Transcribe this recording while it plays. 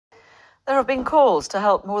There have been calls to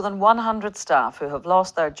help more than 100 staff who have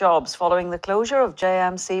lost their jobs following the closure of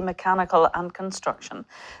JMC Mechanical and Construction.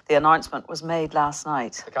 The announcement was made last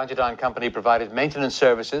night. The County Down Company provided maintenance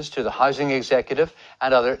services to the housing executive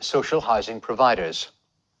and other social housing providers.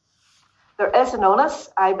 There is an onus,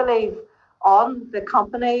 I believe, on the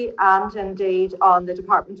company and indeed on the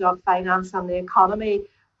Department of Finance and the Economy,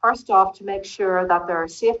 first off, to make sure that there are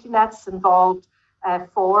safety nets involved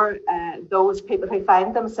for those people who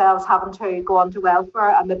find themselves having to go onto welfare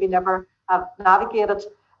and maybe never have navigated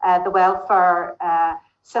the welfare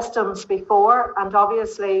systems before. And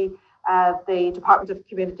obviously, the Department of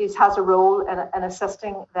Communities has a role in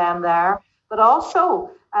assisting them there. But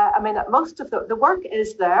also, most of the work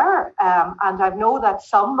is there. And I know that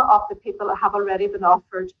some of the people have already been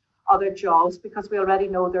offered other jobs because we already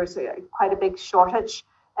know there's quite a big shortage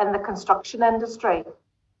in the construction industry.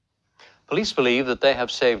 Police believe that they have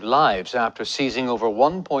saved lives after seizing over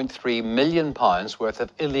 £1.3 million worth of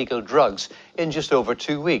illegal drugs in just over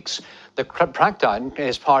 2 weeks. The crackdown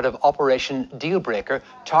is part of Operation Dealbreaker,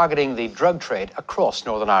 targeting the drug trade across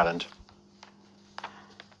Northern Ireland.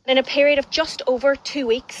 In a period of just over 2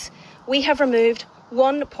 weeks, we have removed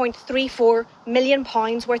 £1.34 million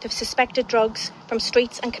worth of suspected drugs from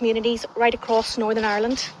streets and communities right across Northern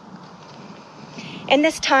Ireland. In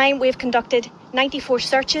this time, we have conducted 94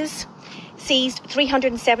 searches, seized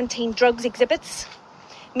 317 drugs exhibits,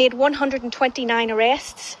 made 129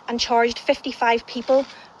 arrests and charged 55 people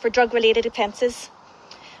for drug-related offences.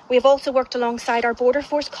 We have also worked alongside our Border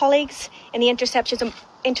Force colleagues in the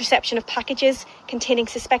interception of packages containing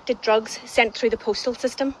suspected drugs sent through the postal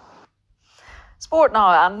system. Sport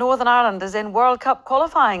now, and Northern Ireland is in World Cup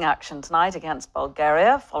qualifying action tonight against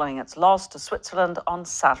Bulgaria following its loss to Switzerland on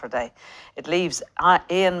Saturday. It leaves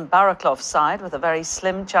Ian Barraclough's side with a very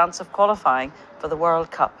slim chance of qualifying for the World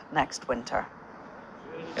Cup next winter.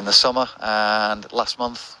 In the summer and last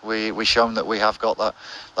month, we've shown that we have got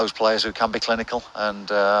those players who can be clinical, and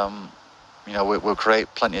we'll create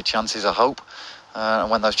plenty of chances, I hope. And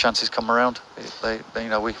when those chances come around,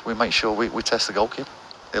 we make sure we test the goalkeeper.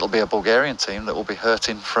 It'll be a Bulgarian team that will be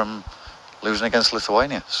hurting from losing against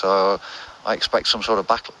Lithuania. So I expect some sort of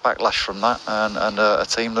backlash from that, and a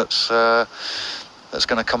team that's going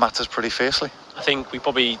to come at us pretty fiercely. I think we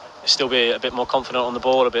probably still be a bit more confident on the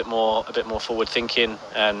ball, a bit more forward thinking,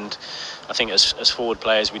 and I think as forward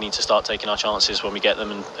players we need to start taking our chances when we get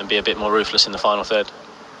them and be a bit more ruthless in the final third.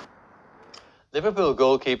 Liverpool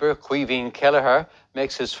goalkeeper Caoimhín Kelleher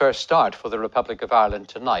makes his first start for the Republic of Ireland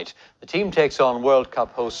tonight. The team takes on World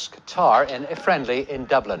Cup hosts Qatar in a friendly in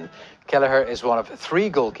Dublin. Kelleher is one of 3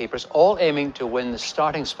 goalkeepers, all aiming to win the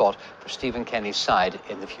starting spot for Stephen Kenny's side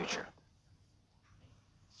in the future.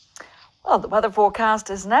 Well, the weather forecast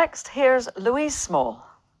is next. Here's Louise Small.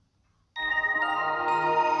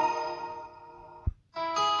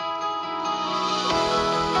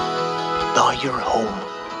 Now you're home.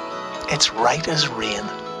 It's right as rain.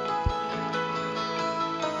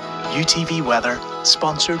 U.T.V weather,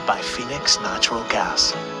 sponsored by Phoenix Natural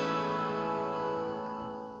Gas.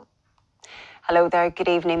 Hello there, good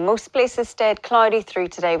evening. Most places stayed cloudy through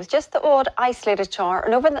today with just the odd isolated shower,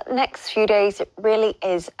 and over the next few days it really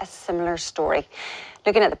is a similar story.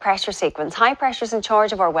 Looking at the pressure sequence, high pressure's in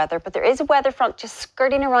charge of our weather, but there is a weather front just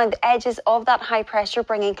skirting around the edges of that high pressure,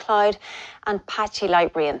 bringing cloud and patchy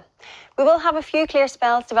light rain. We will have a few clear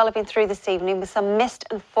spells developing through this evening with some mist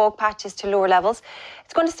and fog patches to lower levels.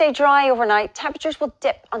 It's going to stay dry overnight. Temperatures will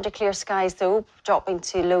dip under clear skies though, dropping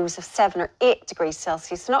to lows of 7 or 8 degrees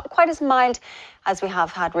Celsius, so not quite as mild as we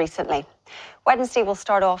have had recently. Wednesday will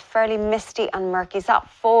start off fairly misty and murky as that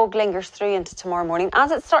fog lingers through into tomorrow morning.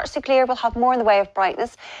 As it starts to clear, we'll have more in the way of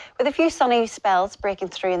brightness, with a few sunny spells breaking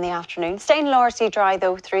through in the afternoon. Staying largely dry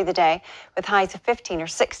though through the day, with highs of 15 or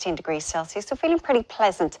 16 degrees Celsius, so feeling pretty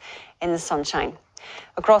pleasant in the sunshine.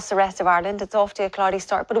 Across the rest of Ireland, it's off to a cloudy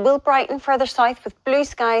start, but it will brighten further south with blue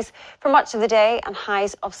skies for much of the day and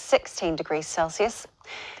highs of 16 degrees Celsius.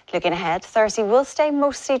 Looking ahead, Thursday will stay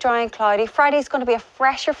mostly dry and cloudy. Friday is going to be a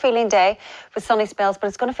fresher feeling day with sunny spells, but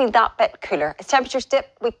it's going to feel that bit cooler. As temperatures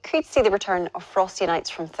dip, we could see the return of frosty nights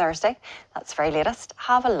from Thursday. That's very latest.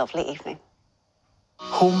 Have a lovely evening.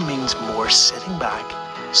 Home means more sitting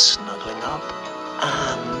back, snuggling up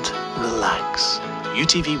and relax.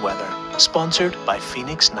 U.T.V weather, sponsored by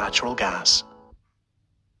Phoenix Natural Gas.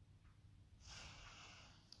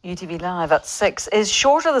 U.T.V Live at 6 is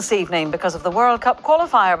shorter this evening because of the World Cup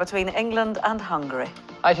qualifier between England and Hungary.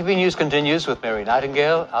 ITV News continues with Mary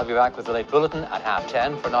Nightingale. I'll be back with the late bulletin at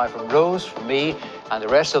 10:30. For now, from Rose, from me and the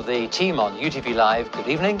rest of the team on U.T.V Live, good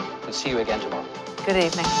evening. We'll see you again tomorrow. Good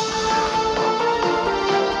evening.